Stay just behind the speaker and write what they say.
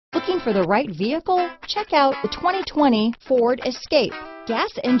Looking for the right vehicle? Check out the 2020 Ford Escape. Gas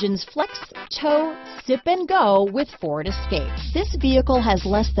engines flex, tow, sip and go with Ford Escape. This vehicle has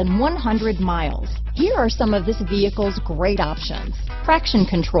less than 100 miles. Here are some of this vehicle's great options: traction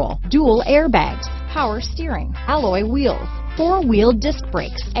control, dual airbags, power steering, alloy wheels, four-wheel disc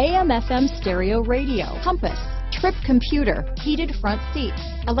brakes, AM/FM stereo radio, compass, trip computer, heated front seats,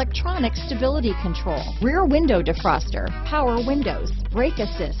 electronic stability control, rear window defroster, power windows, brake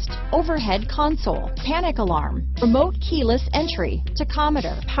assist, overhead console, panic alarm, remote keyless entry,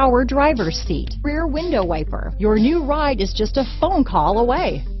 tachometer, power driver's seat, rear window wiper. Your new ride is just a phone call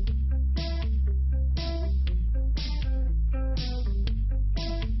away.